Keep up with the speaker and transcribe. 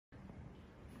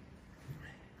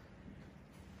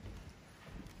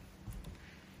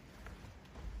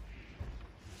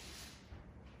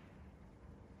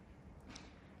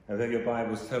Have you your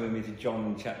Bibles, turn with me to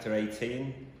John chapter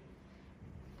 18.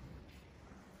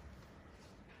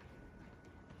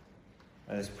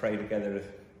 And let's pray together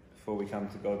before we come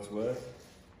to God's word.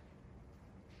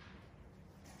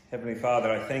 Heavenly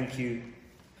Father, I thank you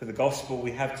for the gospel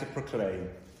we have to proclaim.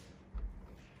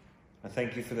 I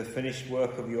thank you for the finished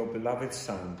work of your beloved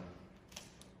Son.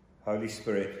 Holy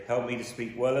Spirit, help me to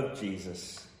speak well of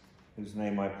Jesus, in whose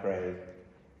name I pray.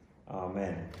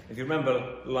 Amen. If you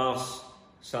remember last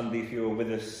Sunday, if you were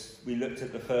with us, we looked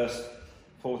at the first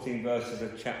 14 verses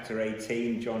of chapter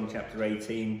 18, John chapter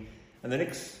 18. And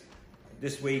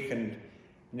this week and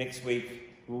next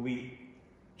week, we'll be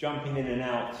jumping in and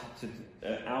out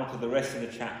of the rest of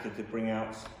the chapter to bring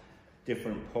out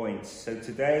different points. So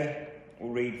today,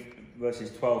 we'll read verses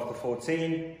 12 to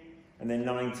 14, and then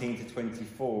 19 to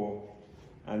 24.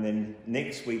 And then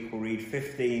next week, we'll read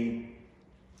 15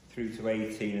 through to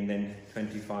 18, and then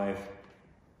 25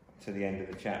 to the end of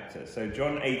the chapter. So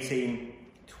John 18,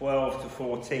 12 to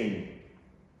 14.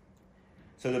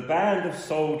 So the band of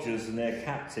soldiers and their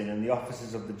captain and the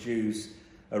officers of the Jews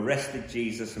arrested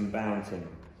Jesus and bound him.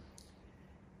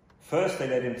 First they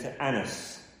led him to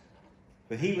Annas,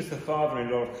 for he was the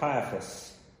father-in-law of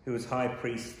Caiaphas, who was high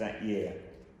priest that year.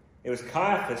 It was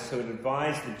Caiaphas who had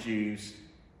advised the Jews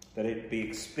that it be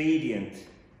expedient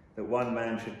that one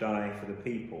man should die for the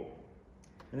people.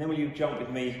 And then will you jump with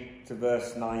me to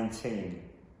verse 19.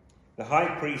 The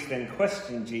high priest then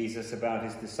questioned Jesus about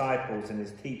his disciples and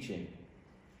his teaching.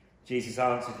 Jesus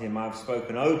answered him, I have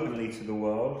spoken openly to the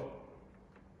world.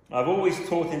 I've always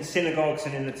taught in synagogues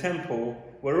and in the temple,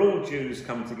 where all Jews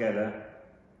come together.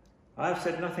 I have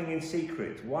said nothing in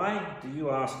secret. Why do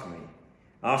you ask me?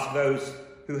 Ask those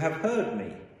who have heard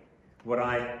me what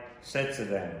I said to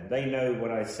them. They know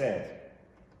what I said.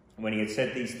 When he had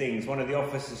said these things, one of the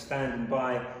officers standing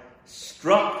by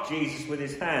struck Jesus with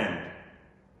his hand,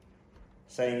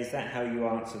 saying, Is that how you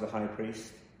answer the high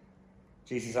priest?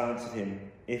 Jesus answered him,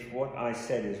 If what I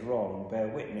said is wrong, bear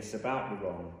witness about the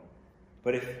wrong.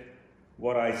 But if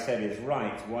what I said is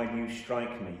right, why do you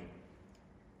strike me?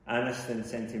 Annas then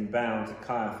sent him bound to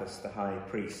Caiaphas, the high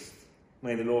priest.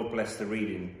 May the Lord bless the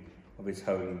reading of his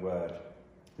holy word.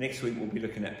 Next week we'll be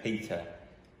looking at Peter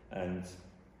and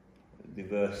the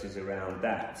verses around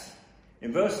that.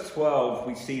 In verse 12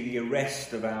 we see the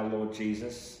arrest of our Lord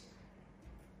Jesus.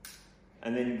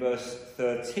 And then in verse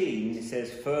 13 it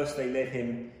says, First they led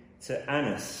him to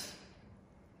Annas.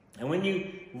 And when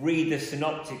you read the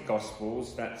synoptic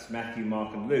gospels, that's Matthew,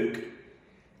 Mark and Luke,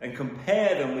 and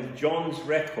compare them with John's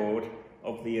record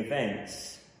of the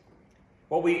events,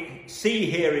 what we see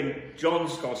here in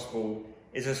John's gospel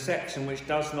is a section which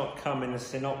does not come in the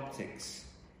synoptics.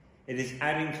 It is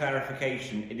adding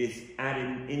clarification. It is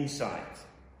adding insight.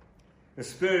 The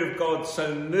Spirit of God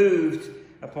so moved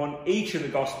upon each of the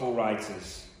gospel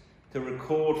writers to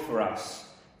record for us,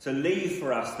 to leave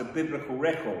for us the biblical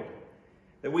record,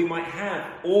 that we might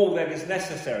have all that is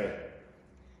necessary,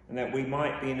 and that we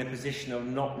might be in a position of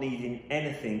not needing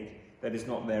anything that is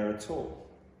not there at all.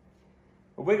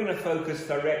 But we're going to focus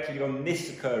directly on this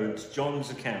occurrence,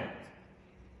 John's account.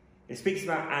 It speaks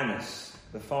about Annas,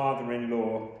 the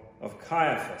father-in-law of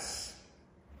Caiaphas.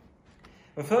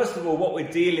 But first of all, what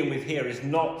we're dealing with here is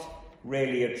not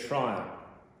really a trial.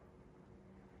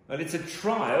 But it's a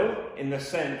trial in the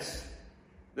sense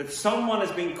that someone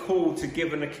has been called to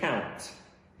give an account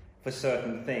for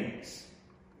certain things.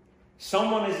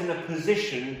 Someone is in a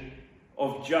position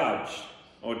of judge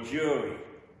or jury,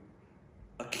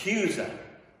 accuser.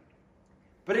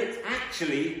 But it's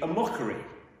actually a mockery.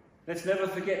 Let's never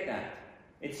forget that.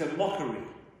 It's a mockery.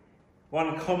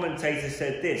 One commentator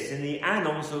said this, in the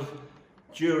annals of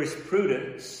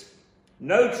jurisprudence,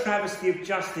 no travesty of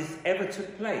justice ever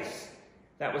took place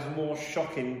that was more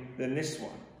shocking than this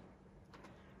one.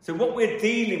 So what we're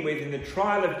dealing with in the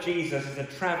trial of Jesus is a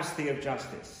travesty of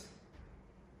justice.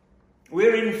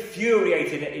 We're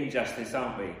infuriated at injustice,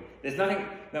 aren't we? There's nothing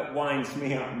that winds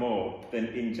me up more than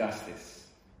injustice.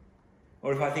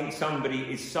 Or if I think somebody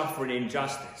is suffering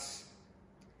injustice.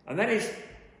 And that is,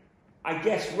 I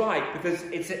guess, right, because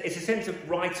it's a sense of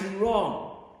right and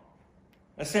wrong.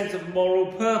 A sense of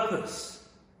moral purpose.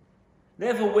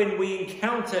 Therefore, when we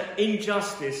encounter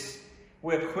injustice,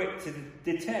 we're quick to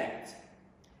detect.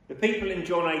 The people in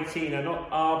John 18 are not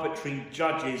arbitrary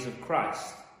judges of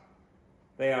Christ.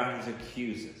 They are his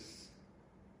accusers.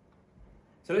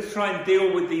 So let's try and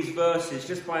deal with these verses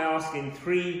just by asking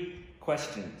three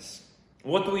questions.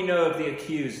 What do we know of the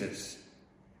accusers?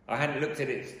 I hadn't looked at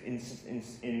it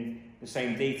in the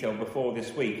same detail before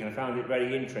this week, and I found it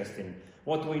very interesting.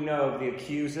 What do we know of the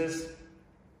accusers?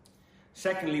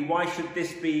 Secondly, why should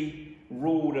this be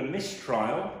ruled a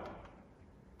mistrial?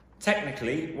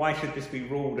 Technically, why should this be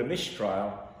ruled a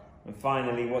mistrial? And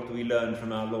finally, what do we learn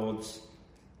from our Lord's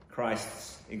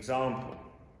Christ's example?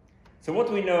 So what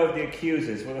do we know of the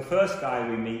accusers? Well, the first guy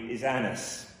we meet is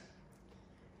Annas.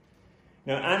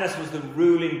 Now, Annas was the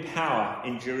ruling power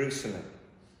in Jerusalem.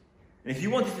 And if you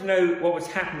wanted to know what was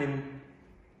happening,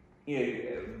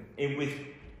 with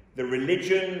the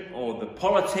religion or the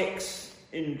politics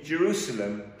in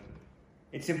Jerusalem,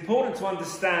 it's important to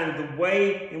understand the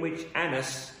way in which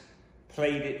Annas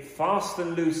played it fast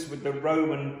and loose with the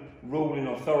Roman ruling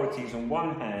authorities on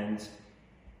one hand,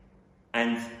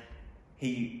 and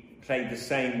he played the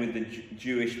same with the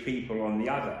Jewish people on the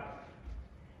other.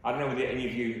 I don't know whether any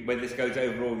of you, whether this goes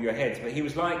over all your heads, but he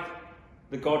was like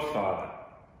the Godfather.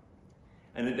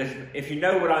 And if you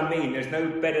know what I mean, there's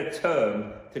no better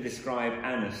term to describe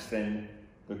Annas than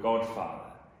the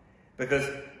Godfather. Because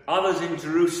others in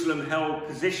Jerusalem held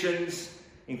positions,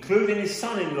 including his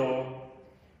son-in-law,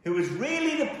 who was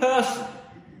really the person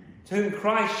to whom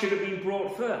Christ should have been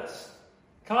brought first.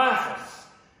 Caiaphas.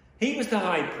 He was the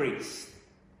high priest.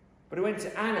 But he went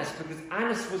to Annas because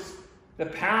Annas was the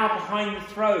power behind the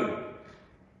throne.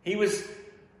 He was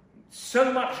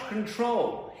so much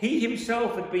control. He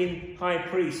himself had been high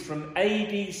priest from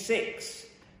AD 6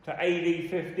 to AD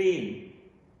 15.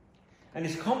 And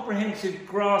his comprehensive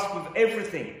grasp of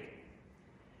everything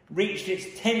reached its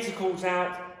tentacles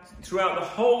out throughout the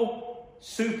whole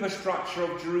superstructure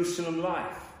of Jerusalem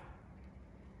life.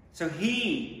 So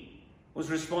he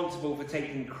was responsible for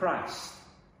taking Christ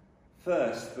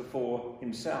first before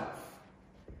himself.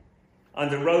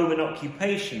 Under Roman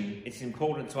occupation, it's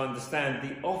important to understand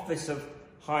the office of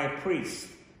high priest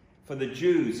for the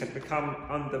Jews had become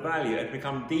undervalued, had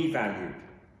become devalued.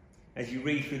 As you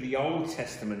read through the Old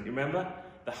Testament, you remember?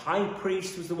 The high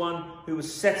priest was the one who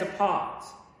was set apart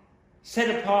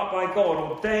by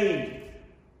God, ordained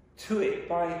to it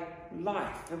by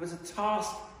life. It was a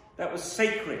task that was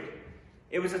sacred.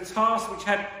 It was a task which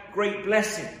had great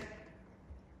blessing.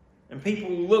 And people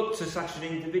looked to such an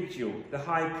individual, the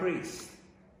high priest.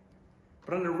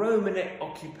 But under Roman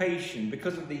occupation,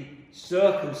 because of the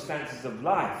circumstances of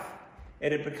life,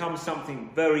 it had become something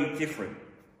very different.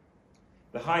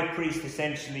 The high priest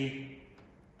essentially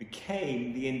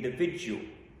became the individual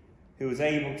who was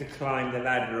able to climb the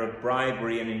ladder of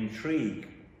bribery and intrigue.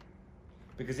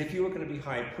 Because if you were going to be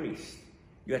high priest,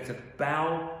 you had to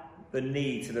bow the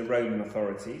knee to the Roman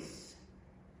authorities,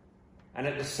 and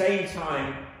at the same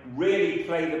time really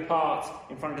play the part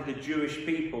in front of the Jewish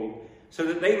people so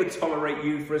that they would tolerate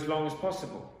you for as long as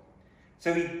possible.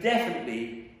 So he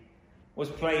definitely was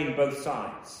playing both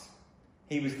sides.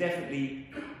 He was definitely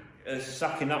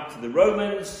sucking up to the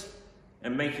Romans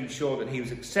and making sure that he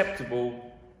was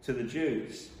acceptable to the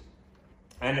Jews.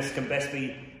 And this can best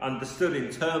be understood in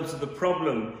terms of the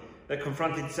problem that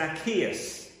confronted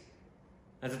Zacchaeus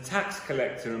as a tax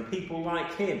collector and people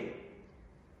like him.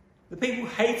 The people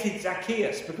hated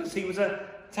Zacchaeus because he was a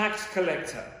tax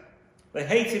collector. They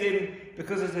hated him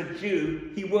because as a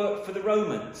Jew, he worked for the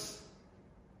Romans.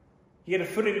 He had a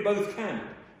foot in both camps.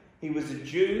 He was a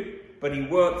Jew, but he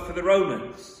worked for the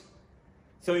Romans.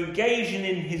 So engaging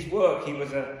in his work, he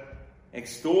was an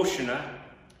extortioner.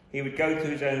 He would go to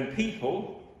his own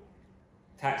people,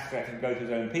 tax collector would go to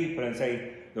his own people and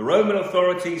say, the Roman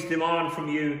authorities demand from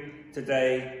you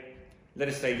today, let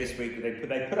us say this week,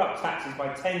 they put up taxes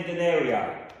by 10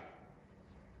 denarii.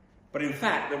 But in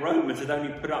fact, the Romans had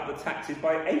only put up the taxes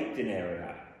by 8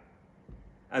 denarii.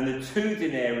 And the 2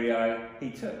 denarii he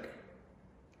took.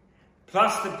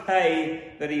 Plus the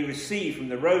pay that he received from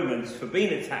the Romans for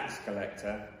being a tax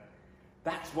collector.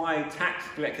 That's why tax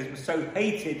collectors were so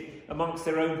hated amongst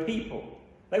their own people.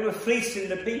 They were fleecing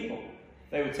the people.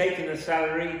 They were taking the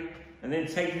salary and then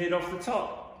taking it off the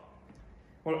top.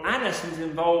 Well, Annas was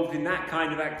involved in that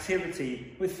kind of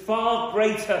activity with far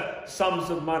greater sums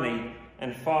of money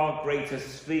and far greater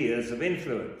spheres of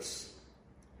influence.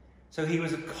 So he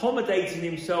was accommodating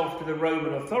himself to the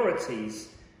Roman authorities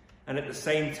and at the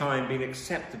same time being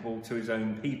acceptable to his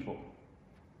own people.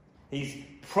 He's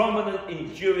prominent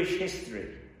in Jewish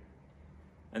history.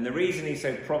 And the reason he's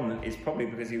so prominent is probably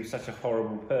because he was such a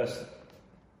horrible person.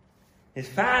 His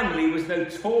family was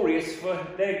notorious for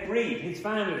their greed, his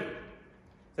family.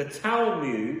 The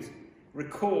Talmud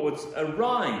records a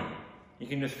rhyme. You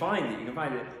can just find it, you can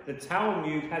find it. The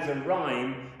Talmud has a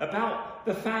rhyme about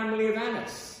the family of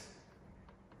Annas.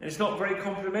 And it's not very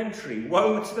complimentary.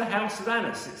 Woe to the house of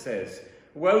Annas, it says.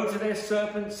 Woe to their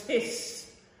serpent's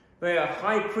hiss. They are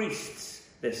high priests.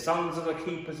 Their sons are the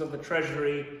keepers of the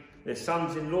treasury. Their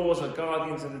sons-in-laws are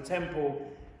guardians of the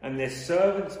temple. And their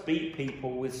servants beat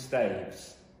people with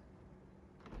staves.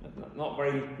 Not a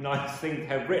very nice thing to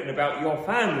have written about your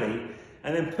family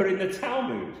and then put in the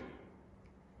Talmud.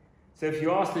 So if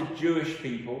you asked a Jewish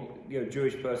people,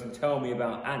 Jewish person, tell me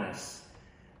about Annas,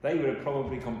 they would have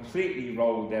probably completely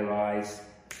rolled their eyes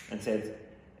and said,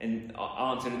 and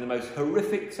answered in the most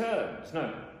horrific terms.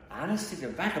 No, Annas is a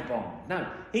vagabond. No,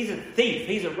 he's a thief.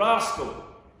 He's a rascal.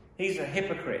 He's a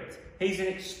hypocrite. He's an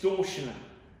extortioner.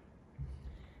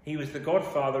 He was the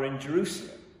godfather in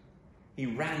Jerusalem. He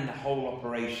ran the whole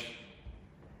operation.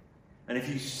 And if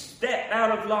you stepped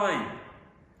out of line,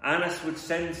 Annas would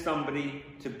send somebody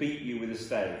to beat you with a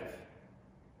stave.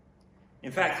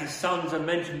 In fact, his sons are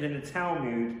mentioned in the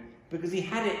Talmud because he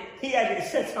had it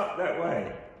set up that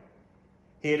way.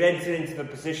 He had entered into the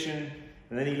position,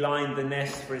 and then he lined the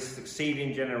nest for his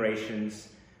succeeding generations.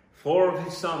 4 of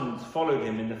his sons followed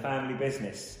him in the family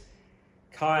business.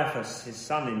 Caiaphas, his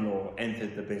son-in-law,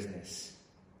 entered the business,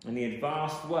 and he had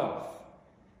vast wealth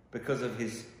because of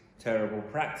his terrible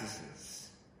practices.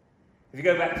 If you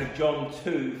go back to John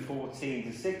 2,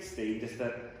 14 to 16, just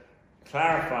to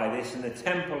clarify this, in the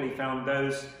temple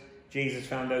Jesus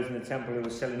found those in the temple who were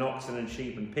selling oxen and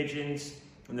sheep and pigeons,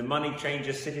 and the money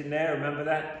changers sitting there, remember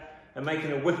that? And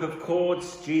making a whip of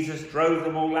cords, Jesus drove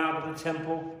them all out of the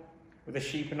temple with the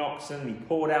sheep and oxen. He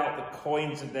poured out the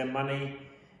coins of their money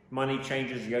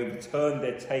changers. He overturned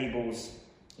their tables,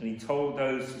 and he told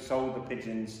those who sold the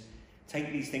pigeons,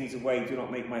 take these things away, do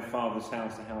not make my Father's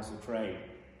house a house of trade.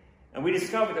 And we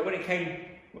discovered that when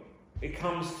it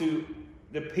comes to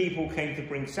the people came to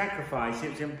bring sacrifice,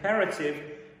 it was imperative,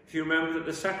 if you remember, that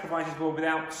the sacrifices were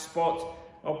without spot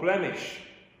or blemish.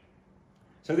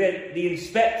 So they're the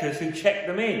inspectors who checked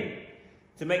them in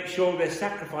to make sure their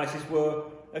sacrifices were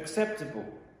acceptable.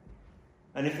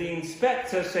 And if the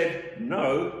inspector said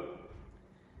no,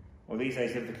 or these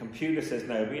days if the computer says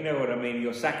no, but you know what I mean,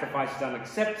 your sacrifice is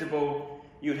unacceptable,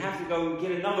 you'd have to go and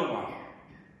get another one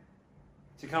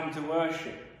to come to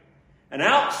worship. And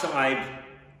outside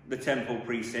the temple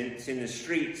precincts, in the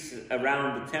streets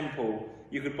around the temple,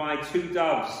 you could buy 2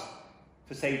 doves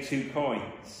for, say, 2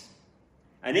 coins.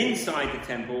 And inside the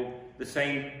temple, the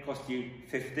same cost you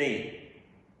 15.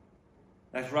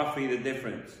 That's roughly the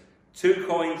difference. 2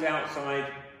 coins outside,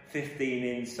 15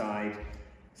 inside.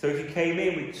 So if you came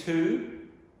in with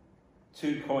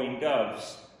 2 coin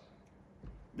doves,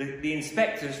 the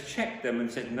inspectors checked them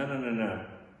and said, no,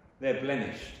 they're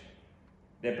blemished.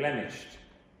 They're blemished.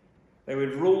 They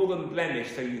would rule them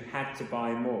blemished, so you had to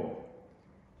buy more.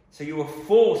 So you were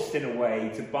forced, in a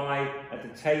way, to buy at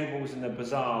the tables and the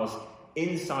bazaars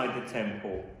inside the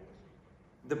temple.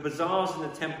 The bazaars in the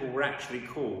temple were actually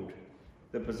called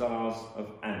the bazaars of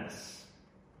Annas.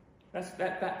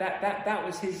 That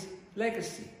was his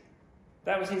legacy.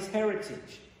 That was his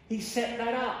heritage. He set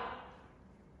that up.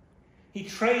 He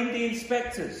trained the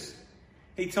inspectors.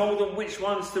 He told them which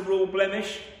ones to rule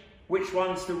blemish, which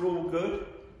ones to rule good.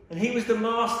 And he was the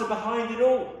master behind it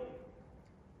all.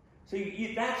 So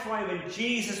that's why when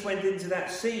Jesus went into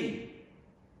that scene,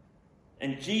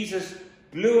 and Jesus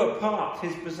blew apart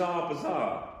his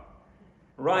bazaar,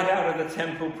 right out of the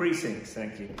temple precincts,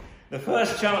 thank you, the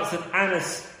first chance that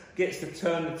Annas gets to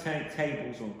turn the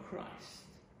tables on Christ,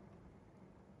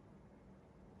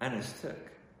 Annas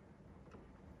took.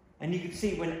 And you could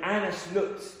see when Annas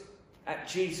looked at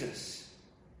Jesus,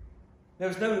 there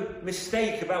was no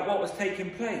mistake about what was taking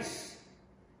place.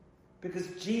 Because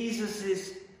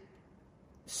Jesus'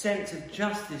 sense of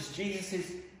justice,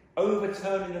 Jesus'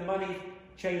 overturning the money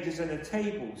changers and the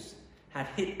tables, had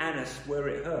hit Annas where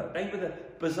it hurt. They were the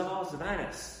bazaars of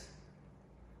Annas.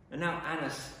 And now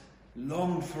Annas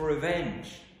longed for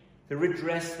revenge, to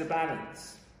redress the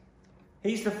balance.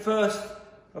 He's the first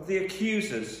of the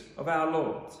accusers of our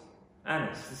Lord,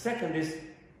 Annas. The second is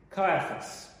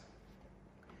Caiaphas,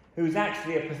 who was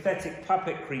actually a pathetic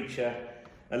puppet creature,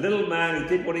 a little man who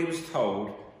did what he was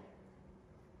told,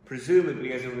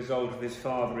 presumably as a result of his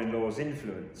father-in-law's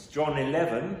influence. John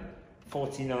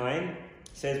 11:49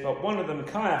 says, but one of them,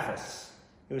 Caiaphas,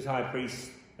 who was high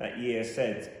priest that year,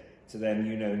 said to them,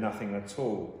 you know nothing at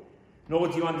all, nor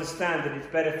do you understand that it's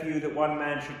better for you that one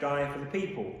man should die for the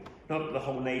people, not that the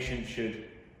whole nation should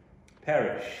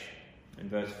perish. And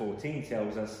verse 14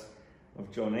 tells us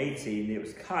of John 18, it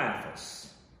was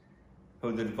Caiaphas who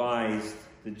had advised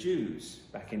the Jews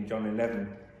back in John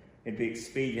 11, it'd be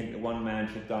expedient that one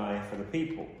man should die for the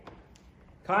people.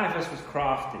 Caiaphas was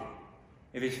crafty.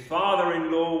 If his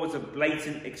father-in-law was a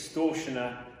blatant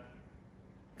extortioner,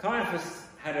 Caiaphas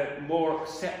had a more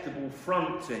acceptable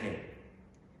front to him.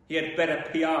 He had better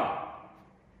PR.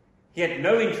 He had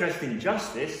no interest in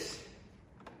justice.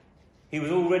 He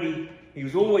was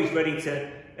always ready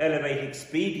to elevate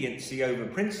expediency over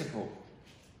principle.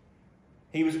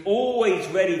 He was always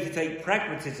ready to take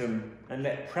pragmatism and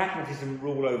let pragmatism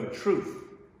rule over truth.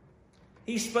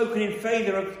 He's spoken in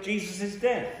favour of Jesus'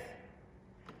 death.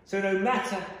 So no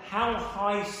matter how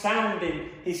high-sounding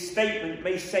his statement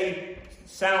may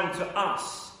sound to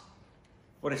us,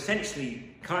 what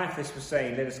essentially Caiaphas was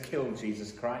saying, let us kill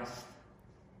Jesus Christ.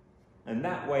 And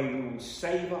that way we will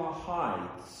save our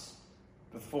hides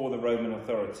before the Roman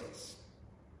authorities.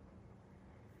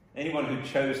 Anyone who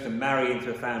chose to marry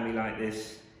into a family like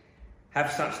this,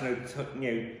 have such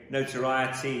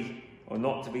notoriety, ought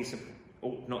not to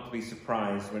be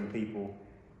surprised when people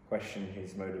question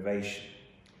his motivation.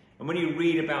 And when you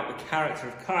read about the character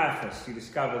of Caiaphas, you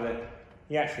discover that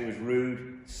he actually was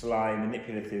rude, sly,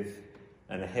 manipulative,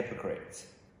 and a hypocrite.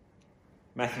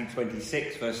 Matthew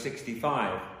 26, verse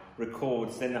 65,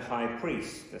 records, then the high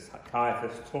priest, as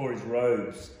Caiaphas, tore his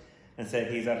robes and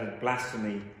said, he's uttered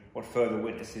blasphemy. What further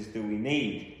witnesses do we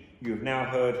need? You have now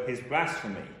heard his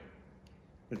blasphemy.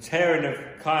 The tearing of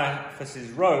Caiaphas'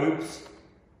 robes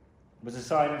was a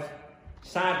sign of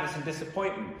sadness and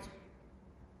disappointment.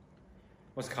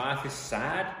 Was Caiaphas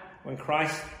sad when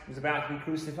Christ was about to be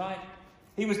crucified?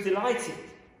 He was delighted.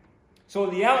 So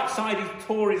on the outside he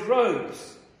tore his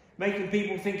robes, making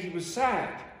people think he was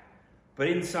sad. But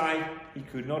inside he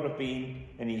could not have been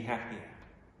any happier.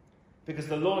 Because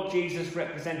the Lord Jesus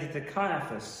represented to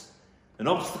Caiaphas an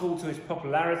obstacle to his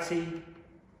popularity,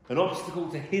 an obstacle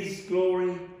to his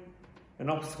glory, an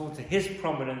obstacle to his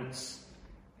prominence.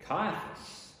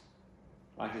 Caiaphas,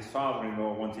 like his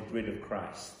father-in-law, wanted rid of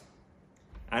Christ.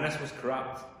 Annas was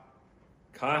corrupt.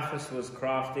 Caiaphas was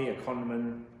crafty, a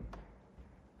conman.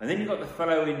 And then you've got the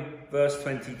fellow in verse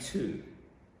 22,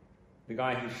 the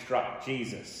guy who struck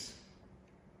Jesus.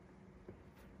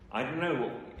 I don't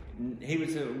know, he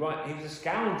was a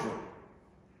scoundrel.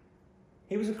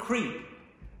 He was a creep.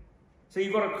 So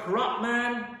you've got a corrupt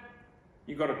man,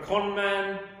 you've got a con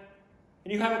man,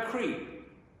 and you have a creep.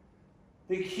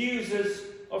 The accusers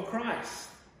of Christ.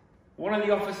 One of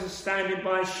the officers standing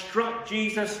by struck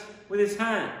Jesus with his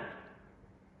hand.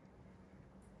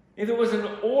 If it was an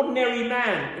ordinary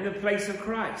man in the place of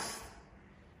Christ,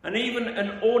 and even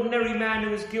an ordinary man who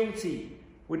was guilty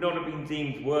would not have been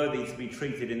deemed worthy to be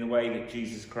treated in the way that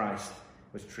Jesus Christ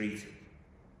was treated.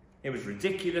 It was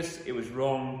ridiculous, it was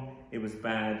wrong, it was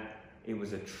bad, it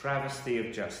was a travesty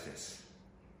of justice.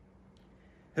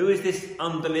 Who is this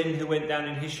underling who went down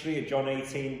in history at John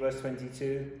 18, verse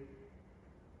 22?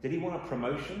 Did he want a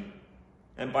promotion?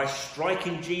 And by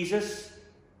striking Jesus,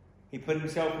 he put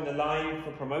himself in the line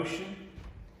for promotion?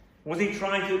 Was he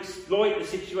trying to exploit the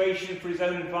situation for his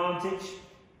own advantage?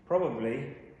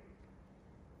 Probably.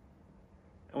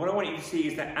 And what I want you to see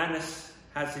is that Annas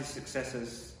has his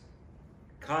successors,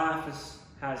 Caiaphas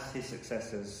has his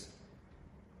successors,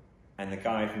 and the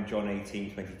guy from John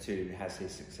 18:22 has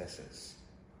his successors.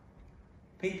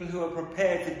 People who are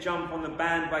prepared to jump on the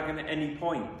bandwagon at any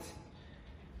point.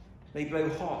 They blow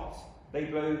hot, they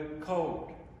blow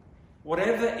cold.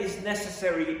 Whatever is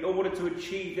necessary in order to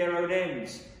achieve their own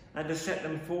ends and to set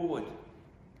them forward.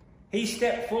 He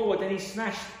stepped forward and he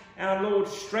smashed our Lord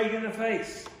straight in the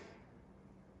face.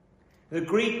 The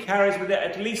Greek carries with it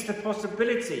at least the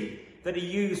possibility that he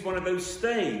used one of those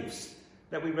staves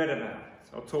that we read about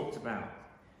or talked about.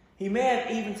 He may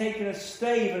have even taken a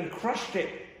stave and crushed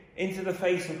it into the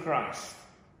face of Christ.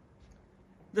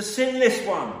 The sinless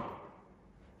one,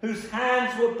 whose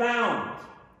hands were bound.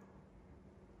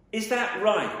 Is that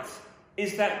right?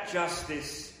 Is that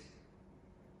justice?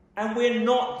 And we're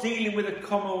not dealing with a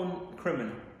common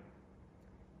criminal.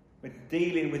 We're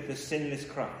dealing with the sinless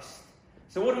Christ.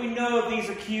 So what do we know of these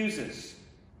accusers?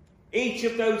 Each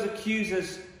of those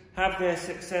accusers have their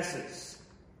successors.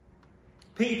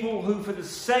 People who, for the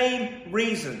same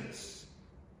reasons,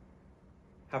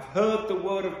 have heard the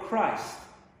word of Christ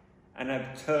and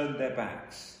have turned their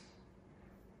backs.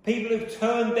 People who've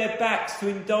turned their backs to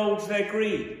indulge their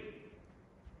greed.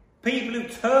 People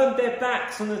who've turned their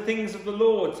backs on the things of the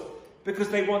Lord because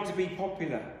they want to be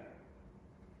popular.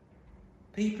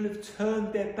 People who've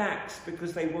turned their backs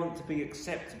because they want to be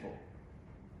acceptable.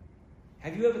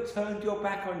 Have you ever turned your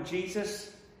back on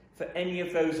Jesus for any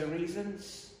of those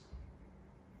reasons?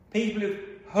 People who've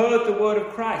heard the word of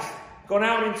Christ, gone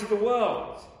out into the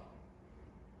world,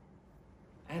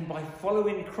 and by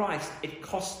following Christ, it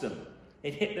cost them.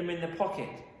 It hit them in the pocket.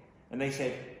 And they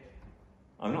said,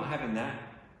 I'm not having that.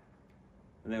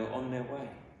 And they were on their way.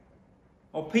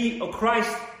 Or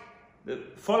Christ,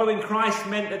 following Christ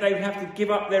meant that they would have to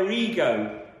give up their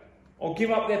ego or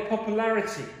give up their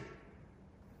popularity.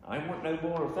 I want no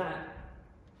more of that.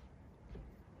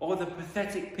 Or the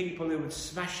pathetic people who would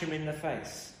smash him in the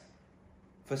face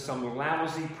for some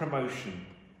lousy promotion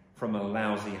from a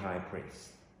lousy high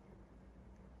priest.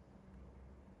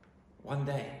 One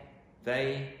day,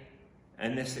 they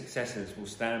and their successors will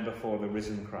stand before the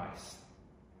risen Christ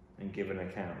and give an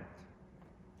account.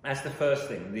 That's the first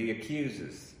thing, the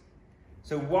accusers.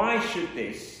 So why should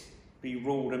this be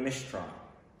ruled a mistrial?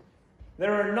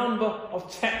 There are a number of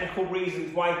technical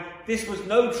reasons why this was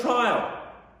no trial.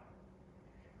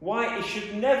 Why it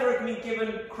should never have been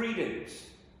given credence.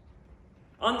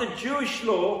 Under Jewish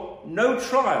law, no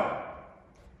trial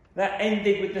that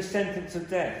ended with the sentence of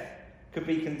death could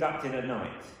be conducted at night.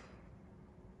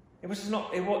 It was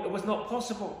not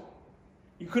possible.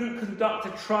 You couldn't conduct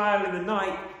a trial in the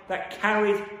night that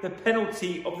carried the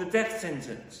penalty of the death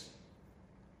sentence.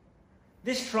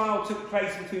 This trial took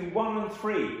place between 1 and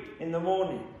 3 in the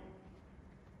morning.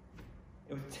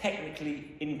 It was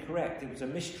technically incorrect. It was a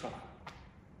mistrial.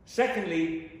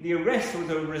 Secondly, the arrest was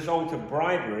a result of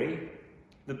bribery,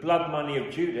 the blood money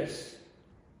of Judas.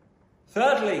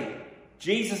 Thirdly,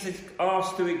 Jesus is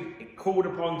called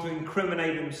upon to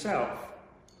incriminate himself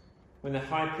when the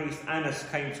high priest Annas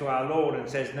came to our Lord and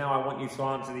says, "Now I want you to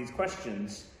answer these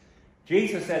questions."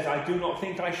 Jesus says, "I do not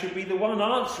think I should be the one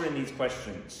answering these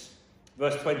questions."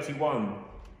 Verse 21,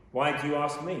 "Why do you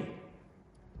ask me?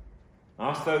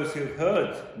 Ask those who have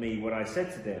heard me what I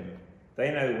said to them.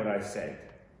 They know what I said."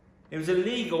 It was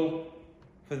illegal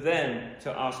for them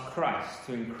to ask Christ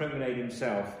to incriminate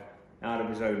himself out of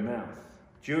his own mouth.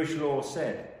 Jewish law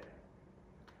said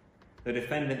the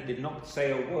defendant did not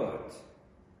say a word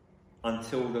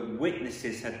until the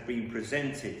witnesses had been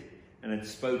presented and had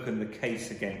spoken the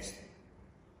case against him.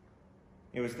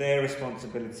 It was their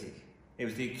responsibility. It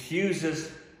was the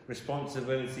accuser's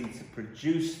responsibility to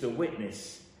produce the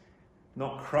witness,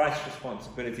 not Christ's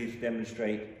responsibility to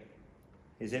demonstrate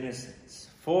his innocence.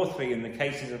 Fourthly, in the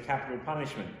cases of capital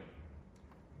punishment,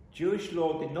 Jewish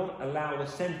law did not allow the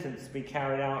sentence to be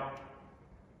carried out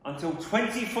until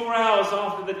 24 hours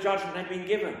after the judgment had been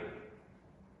given.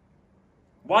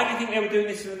 Why do you think they were doing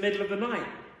this in the middle of the night?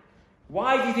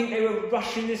 Why do you think they were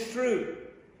rushing this through?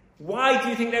 Why do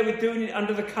you think they were doing it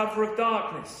under the cover of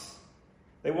darkness?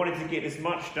 They wanted to get as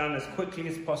much done as quickly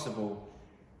as possible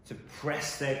to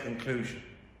press their conclusion.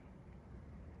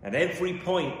 At every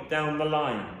point down the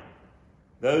line,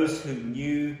 those who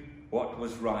knew what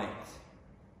was right,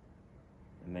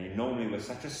 and they normally were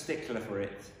such a stickler for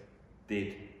it,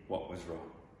 did what was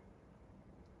wrong.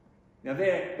 Now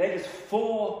there's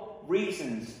 4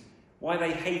 reasons why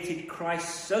they hated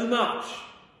Christ so much.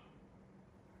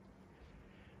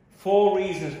 4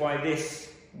 reasons why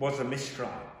this was a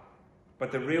mistrial.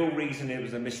 But the real reason it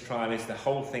was a mistrial is the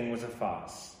whole thing was a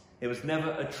farce. It was never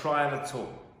a trial at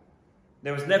all.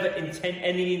 There was never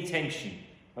any intention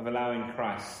of allowing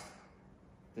Christ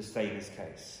to state his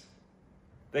case.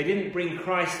 They didn't bring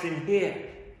Christ in here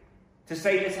to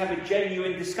say, let's have a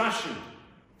genuine discussion,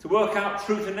 to work out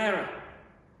truth and error.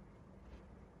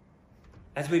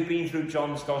 As we've been through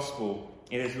John's Gospel,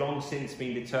 it has long since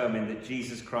been determined that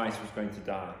Jesus Christ was going to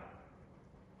die.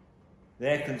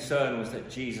 Their concern was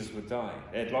that Jesus would die.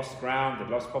 They had lost ground,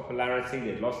 they'd lost popularity,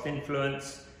 they'd lost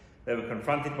influence. They were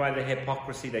confronted by the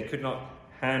hypocrisy. They could not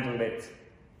handle it.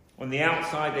 On the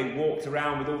outside, they walked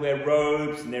around with all their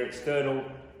robes and their external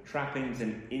trappings,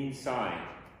 and inside,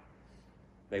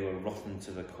 they were rotten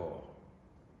to the core.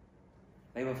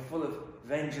 They were full of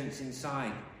vengeance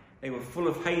inside. They were full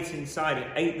of hate inside.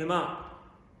 It ate them up.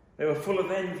 They were full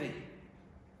of envy.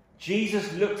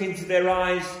 Jesus looked into their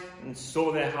eyes and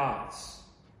saw their hearts.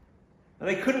 And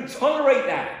they couldn't tolerate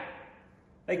that.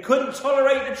 They couldn't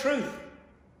tolerate the truth.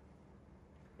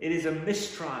 It is a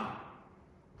mistrial.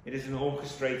 It is an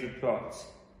orchestrated plot.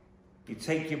 You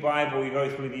take your Bible, you go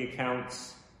through the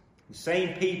accounts. The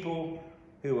same people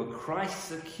who were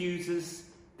Christ's accusers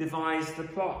devised the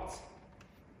plot.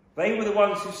 They were the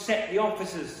ones who set the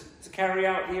officers to carry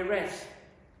out the arrest.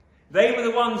 They were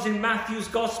the ones in Matthew's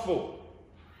Gospel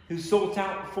who sought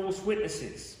out false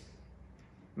witnesses.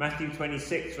 Matthew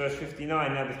 26, verse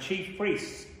 59, now the chief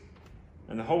priests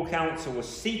and the whole council were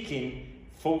seeking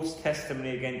false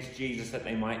testimony against Jesus that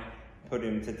they might put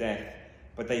him to death.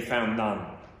 But they found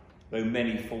none, though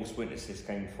many false witnesses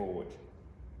came forward.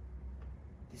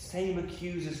 The same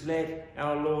accusers led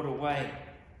our Lord away.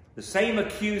 The same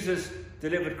accusers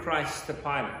delivered Christ to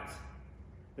Pilate.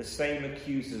 The same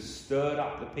accusers stirred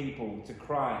up the people to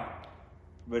cry,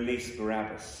 "Release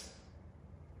Barabbas."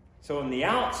 So on the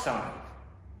outside,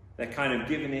 they're kind of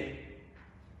giving it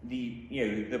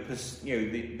the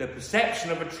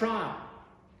perception of a trial.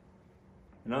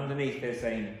 And underneath they're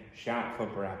saying, "Shout for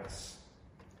Barabbas."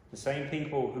 The same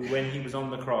people who, when he was on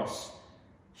the cross,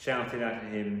 shouted at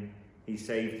him, "He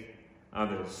saved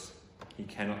others, he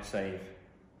cannot save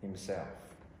himself.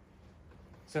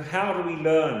 So how do we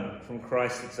learn from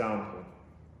Christ's example?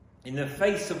 In the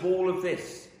face of all of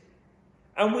this,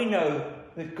 and we know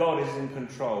that God is in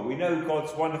control. We know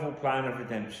God's wonderful plan of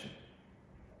redemption.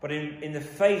 But in the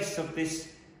face of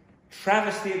this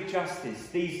travesty of justice,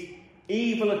 these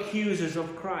evil accusers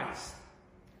of Christ,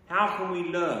 how can we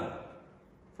learn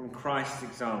from Christ's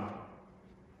example?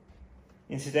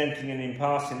 Incidentally and in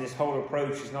passing, this whole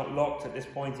approach is not locked at this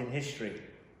point in history.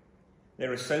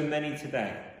 There are so many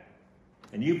today,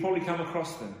 and you probably come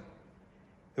across them,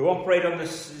 who operate on the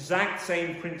exact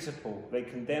same principle. They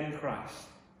condemn Christ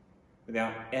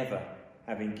without ever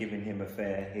having given him a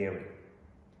fair hearing.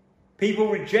 People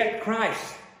reject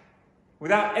Christ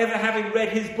without ever having read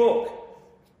his book.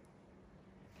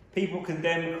 People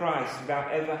condemn Christ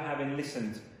without ever having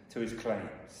listened to his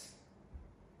claims.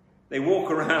 They walk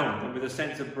around and with a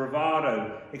sense of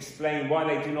bravado explain why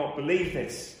they do not believe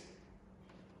this.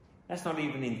 That's not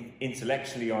even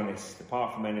intellectually honest,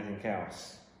 apart from anything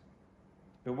else.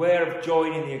 Beware of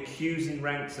joining the accusing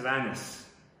ranks of Annas.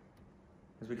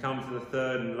 As we come to the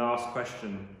third and last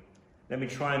question, let me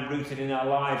try and root it in our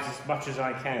lives as much as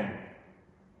I can.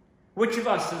 Which of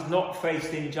us has not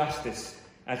faced injustice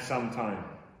at some time?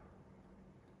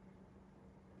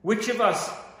 Which of us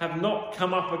have not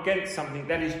come up against something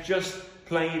that is just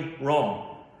plain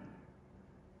wrong?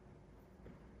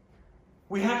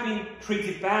 We have been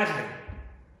treated badly.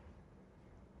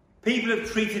 People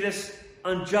have treated us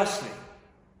unjustly.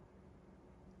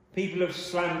 People have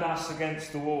slammed us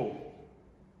against the wall.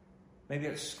 Maybe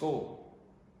at school,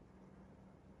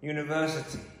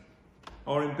 university,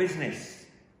 or in business,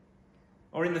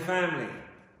 or in the family,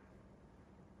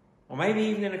 or maybe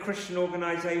even in a Christian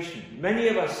organisation. Many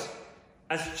of us,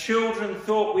 as children,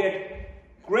 thought we had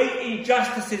great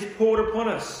injustices poured upon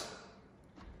us,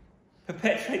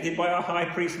 perpetrated by our high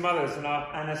priest mothers and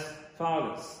our Annas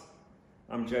fathers.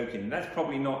 I'm joking. That's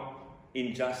probably not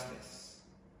injustice.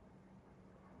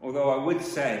 Although I would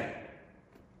say,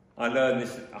 I learned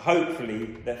this,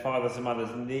 hopefully, that fathers and mothers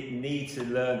need to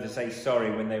learn to say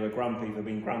sorry when they were grumpy for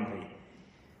being grumpy,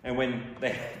 and when they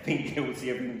have been guilty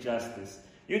of injustice.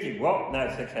 You think, what? No,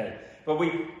 it's okay. But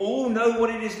we all know what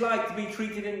it is like to be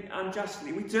treated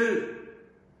unjustly. We do.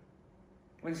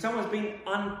 When someone's been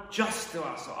unjust to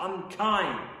us or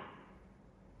unkind,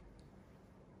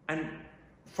 and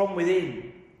from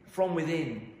within,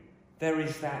 there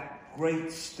is that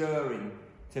great stirring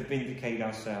to vindicate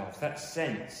ourselves. That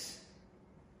sense,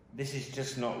 this is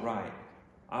just not right.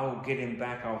 I will get him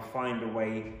back. I'll find a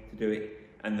way to do it.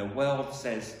 And the world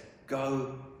says,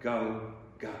 go, go,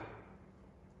 go.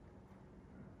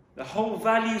 The whole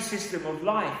value system of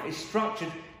life is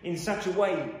structured in such a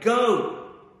way.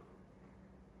 Go.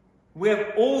 We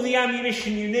have all the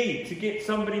ammunition you need to get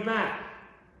somebody back.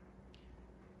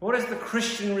 What is the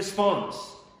Christian response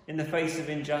in the face of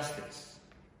injustice?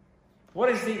 What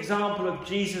is the example of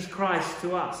Jesus Christ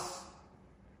to us?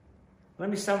 Let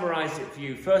me summarize it for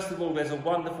you. First of all, there's a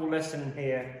wonderful lesson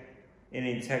here in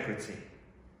integrity.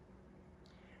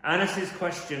 Annas'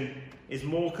 question is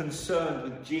more concerned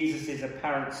with Jesus'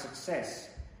 apparent success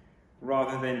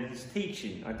rather than his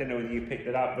teaching. I don't know whether you picked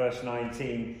it up, verse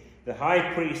 19. The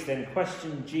high priest then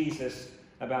questioned Jesus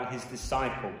about his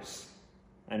disciples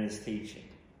and his teaching.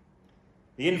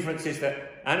 The inference is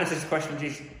that Annas' question to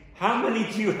Jesus, how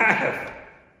many do you have?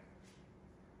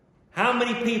 How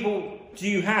many people do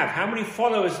you have? How many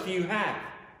followers do you have?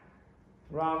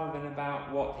 Rather than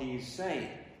about what he's saying.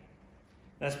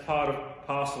 That's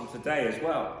parcel today as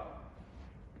well.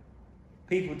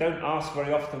 People don't ask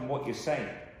very often what you're saying.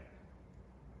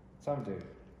 Some do.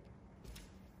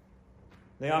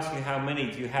 They ask you how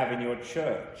many do you have in your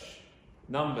church?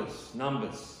 Numbers.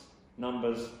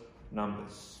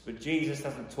 But Jesus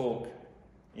doesn't talk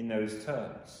in those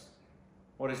terms.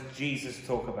 What does Jesus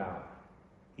talk about?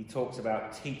 He talks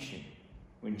about teaching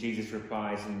when Jesus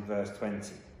replies in verse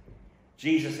 20.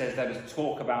 Jesus says, let us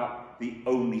talk about the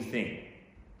only thing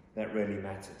that really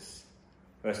matters.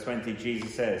 Verse 20,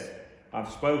 Jesus says,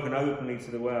 I've spoken openly to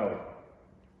the world.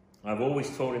 I've always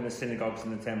taught in the synagogues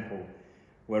and the temple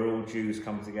where all Jews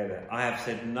come together. I have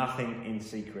said nothing in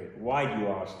secret. Why do you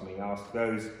ask me? Ask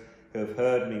those who have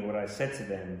heard me what I said to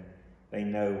them. They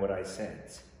know what I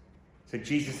said. So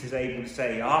Jesus is able to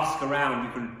say, ask around,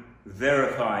 you can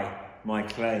verify my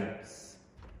claims.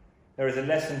 There is a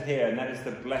lesson here, and that is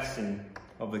the blessing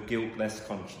of a guiltless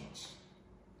conscience.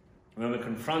 When we're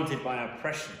confronted by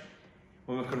oppression,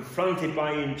 when we're confronted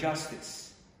by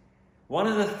injustice, one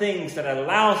of the things that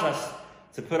allows us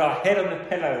to put our head on the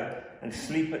pillow and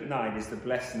sleep at night is the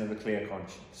blessing of a clear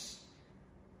conscience.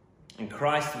 And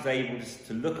Christ was able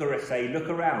to look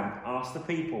around, ask the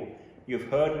people, you've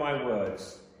heard my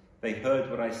words. They heard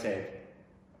what I said.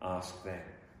 Ask them.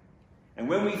 And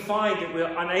when we find that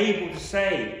we're unable to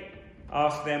say,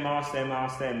 ask them,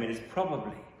 it is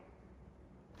probably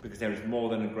because there is more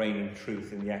than a grain of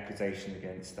truth in the accusation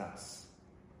against us.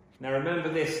 Now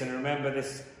remember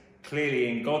this clearly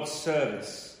in God's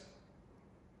service,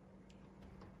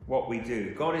 what we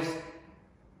do. God is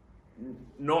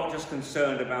not just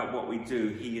concerned about what we do,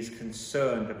 he is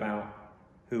concerned about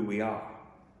who we are.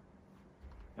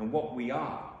 And what we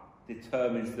are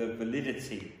determines the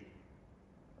validity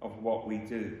of what we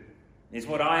do. It's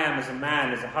what I am as a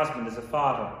man, as a husband, as a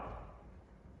father,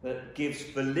 that gives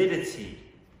validity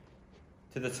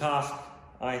to the task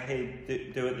I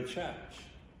do at the church.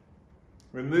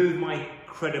 Remove my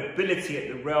credibility at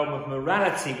the realm of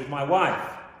morality with my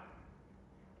wife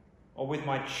or with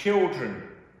my children,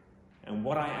 and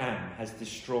what I am has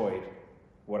destroyed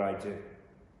what I do.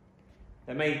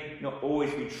 That may not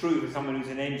always be true for someone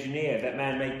who's an engineer. That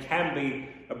man can be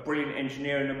a brilliant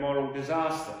engineer and a moral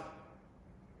disaster.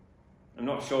 I'm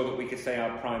not sure that we could say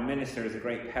our Prime Minister is a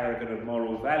great paragon of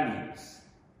moral values.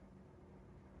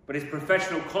 But his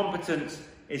professional competence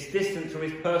is distant from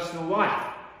his personal life.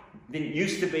 It didn't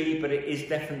used to be, but it is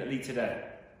definitely today.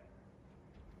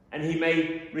 And he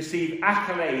may receive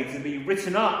accolades and be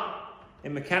written up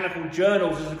in mechanical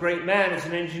journals as a great man, as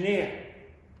an engineer.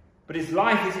 But his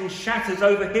life is in shatters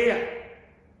over here.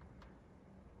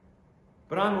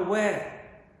 But I'm aware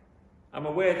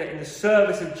that in the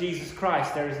service of Jesus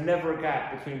Christ there is never a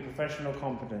gap between professional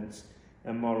competence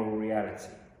and moral reality.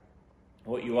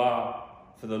 What you are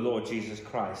for the Lord Jesus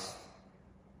Christ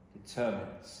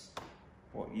determines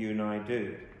what you and I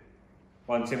do.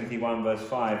 1 Timothy 1 verse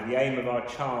 5, the aim of our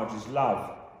charge is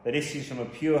love that issues from a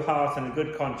pure heart and a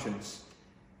good conscience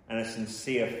and a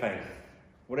sincere faith.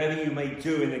 Whatever you may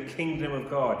do in the kingdom of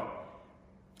God,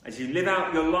 as you live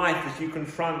out your life, as you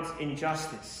confront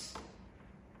injustice,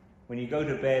 when you go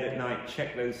to bed at night,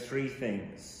 check those three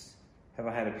things. Have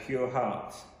I had a pure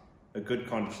heart, a good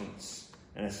conscience,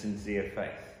 and a sincere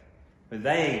faith? For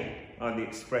they are the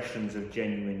expressions of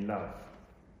genuine love.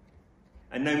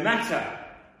 And no matter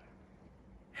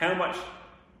how much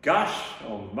gush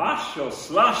or mush or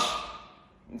slush,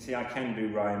 and see I can do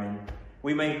rhyming,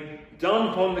 we may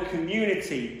dump on the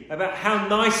community about how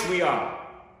nice we are,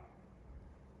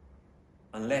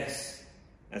 unless,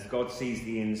 as God sees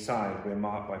the inside, we're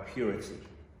marked by purity,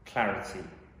 clarity,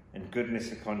 and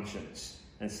goodness of conscience,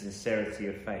 and sincerity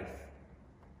of faith,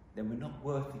 then we're not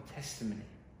worthy testimony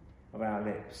of our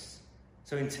lips.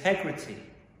 So integrity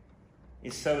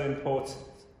is so important.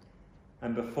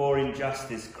 And before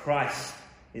injustice, Christ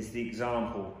is the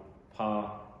example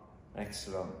par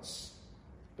excellence.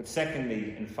 But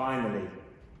secondly and finally,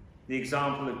 the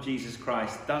example of Jesus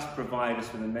Christ does provide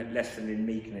us with a lesson in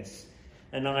meekness.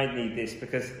 And I need this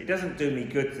because it doesn't do me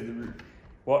good to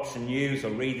watch the news or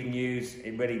read the news.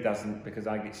 It really doesn't, because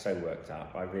I get so worked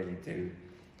up. I really do.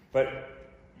 But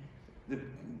the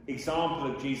example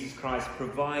of Jesus Christ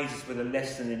provides us with a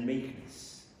lesson in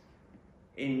meekness.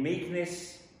 In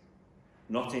meekness,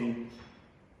 not in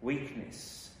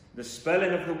weakness. The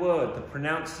spelling of the word, the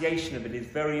pronunciation of it is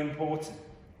very important.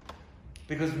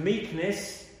 Because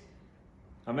meekness,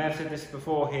 I may have said this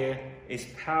before here, is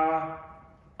power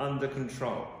under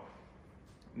control.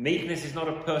 Meekness is not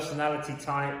a personality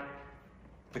type.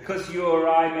 Because you or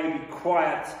I may be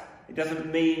quiet, it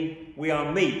doesn't mean we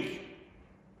are meek.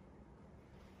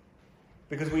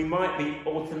 Because we might be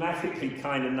automatically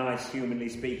kind of nice, humanly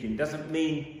speaking, doesn't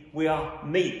mean we are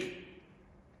meek.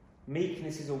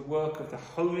 Meekness is a work of the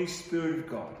Holy Spirit of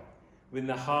God within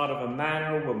the heart of a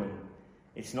man or a woman.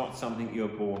 It's not something you're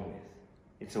born with.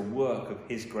 It's a work of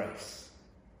his grace.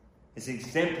 It's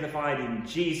exemplified in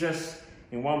Jesus.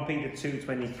 In 1 Peter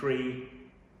 2:23,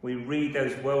 we read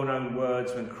those well-known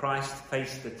words when Christ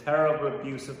faced the terrible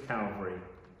abuse of Calvary.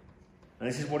 And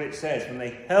this is what it says, when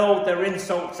they hurled their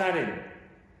insults at him.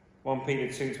 1 Peter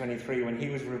 2:23, when he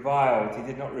was reviled, he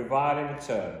did not revile in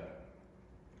return.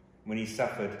 When he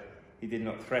suffered, he did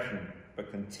not threaten,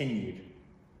 but continued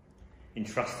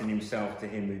entrusting himself to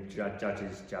him who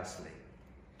judges justly.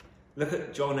 Look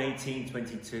at John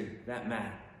 18:22, that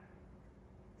man.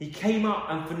 He came up,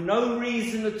 and for no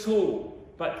reason at all,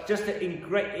 but just to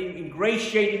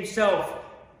ingratiate himself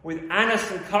with Annas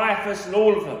and Caiaphas and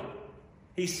all of them,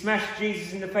 he smashed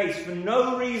Jesus in the face for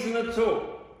no reason at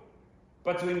all,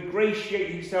 but to ingratiate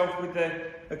himself with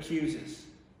the accusers.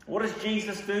 What does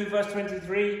Jesus do? Verse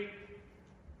 23,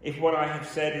 if what I have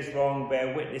said is wrong,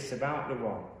 bear witness about the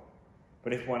wrong.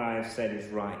 But if what I have said is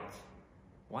right,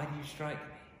 why do you strike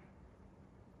me?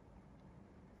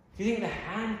 Do you think the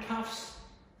handcuffs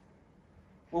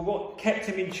were what kept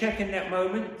him in check in that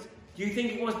moment? Do you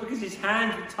think it was because his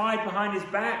hands were tied behind his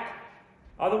back?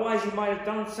 Otherwise he might have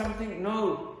done something?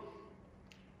 No.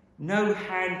 No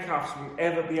handcuffs will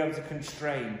ever be able to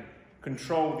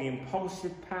control the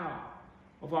impulsive power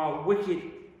of our wicked,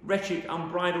 wretched,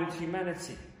 unbridled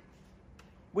humanity.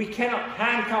 We cannot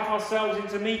handcuff ourselves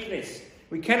into meekness.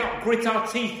 We cannot grit our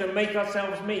teeth and make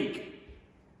ourselves meek.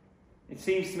 It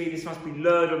seems to me this must be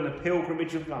learned on the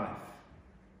pilgrimage of life.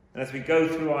 And as we go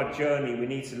through our journey, we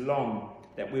need to long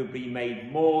that we'll be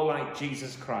made more like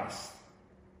Jesus Christ,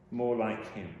 more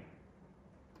like him.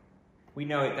 We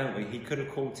know it, don't we? He could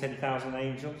have called 10,000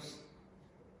 angels.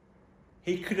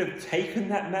 He could have taken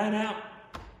that man out.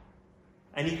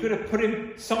 And he could have put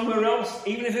him somewhere else,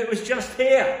 even if it was just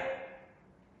here.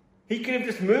 He could have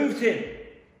just moved him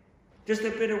just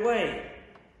a bit away.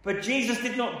 But Jesus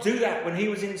did not do that when he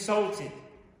was insulted.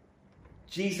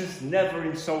 Jesus never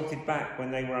insulted back when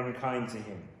they were unkind to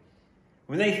him.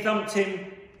 When they thumped him,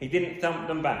 he didn't thump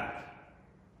them back.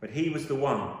 But he was the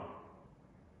one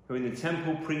who in the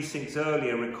temple precincts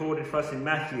earlier recorded for us in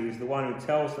Matthew is the one who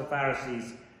tells the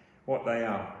Pharisees what they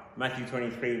are. Matthew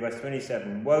 23 verse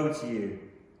 27. Woe to you,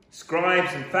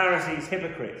 scribes and Pharisees,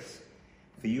 hypocrites,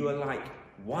 for you are like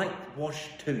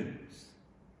whitewashed tombs,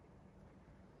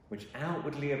 which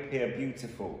outwardly appear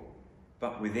beautiful,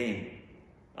 but within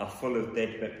are full of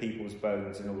dead people's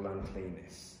bones and all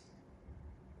uncleanness.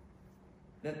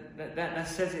 That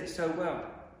says it so well.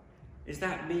 Is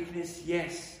that meekness?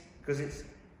 Yes, because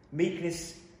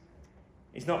meekness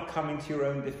is not coming to your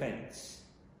own defence,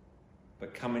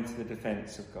 but coming to the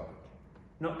defence of God.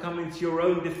 Not coming to your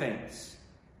own defence,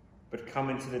 but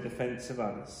coming to the defence of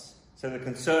others. So the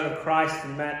concern of Christ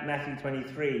in Matthew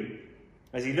 23,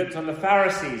 as he looked on the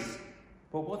Pharisees,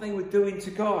 but what they were doing to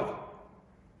God.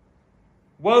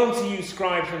 Woe to you,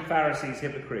 scribes and Pharisees,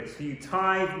 hypocrites, for you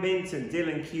tithe mint and dill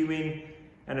and cumin,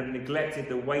 and have neglected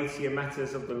the weightier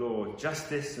matters of the law,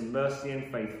 justice and mercy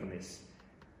and faithfulness.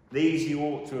 These you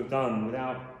ought to have done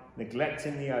without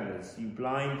neglecting the others, you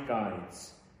blind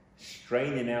guides,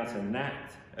 straining out a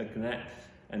gnat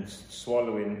and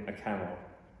swallowing a camel.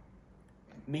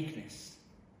 Meekness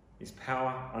is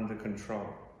power under control.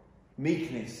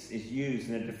 Meekness is used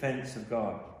in the defence of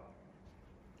God.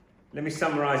 Let me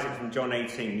summarise it from John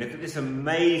 18. Look at this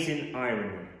amazing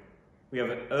irony. We have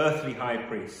an earthly high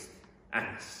priest,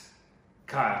 Annas,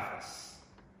 Caiaphas,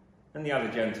 and the other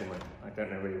gentleman. I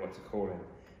don't know really what to call him.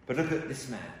 But look at this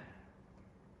man,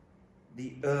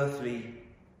 the earthly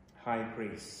high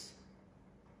priest.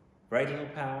 Very little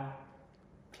power,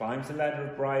 climbs the ladder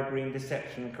of bribery and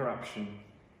deception and corruption,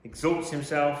 exalts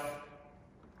himself,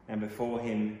 and before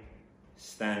him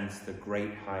stands the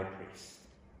great high priest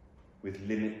with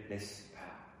limitless power.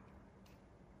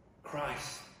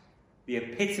 Christ, the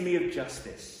epitome of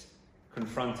justice,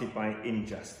 confronted by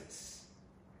injustice.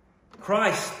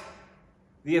 Christ,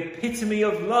 the epitome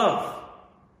of love,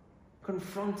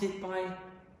 confronted by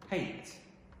hate.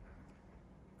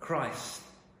 Christ,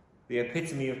 the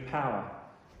epitome of power,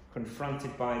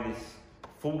 confronted by this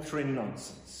faltering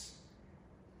nonsense.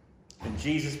 And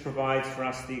Jesus provides for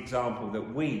us the example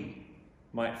that we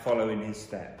might follow in his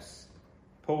steps.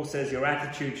 Paul says your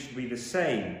attitude should be the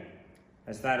same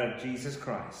as that of Jesus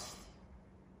Christ.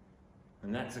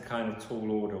 And that's a kind of tall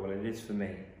order. Well, it is for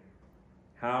me.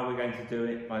 How are we going to do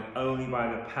it? Only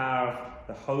by the power of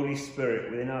the Holy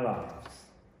Spirit within our lives.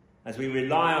 As we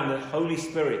rely on the Holy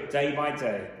Spirit day by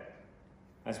day,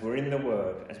 as we're in the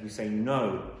Word, as we say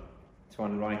no to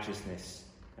unrighteousness,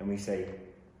 and we say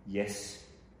yes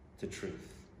to truth.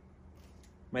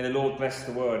 May the Lord bless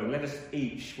the Word, and let us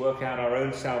each work out our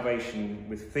own salvation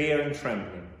with fear and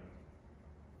trembling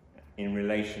in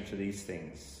relation to these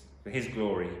things. For his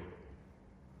glory.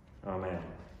 Amen.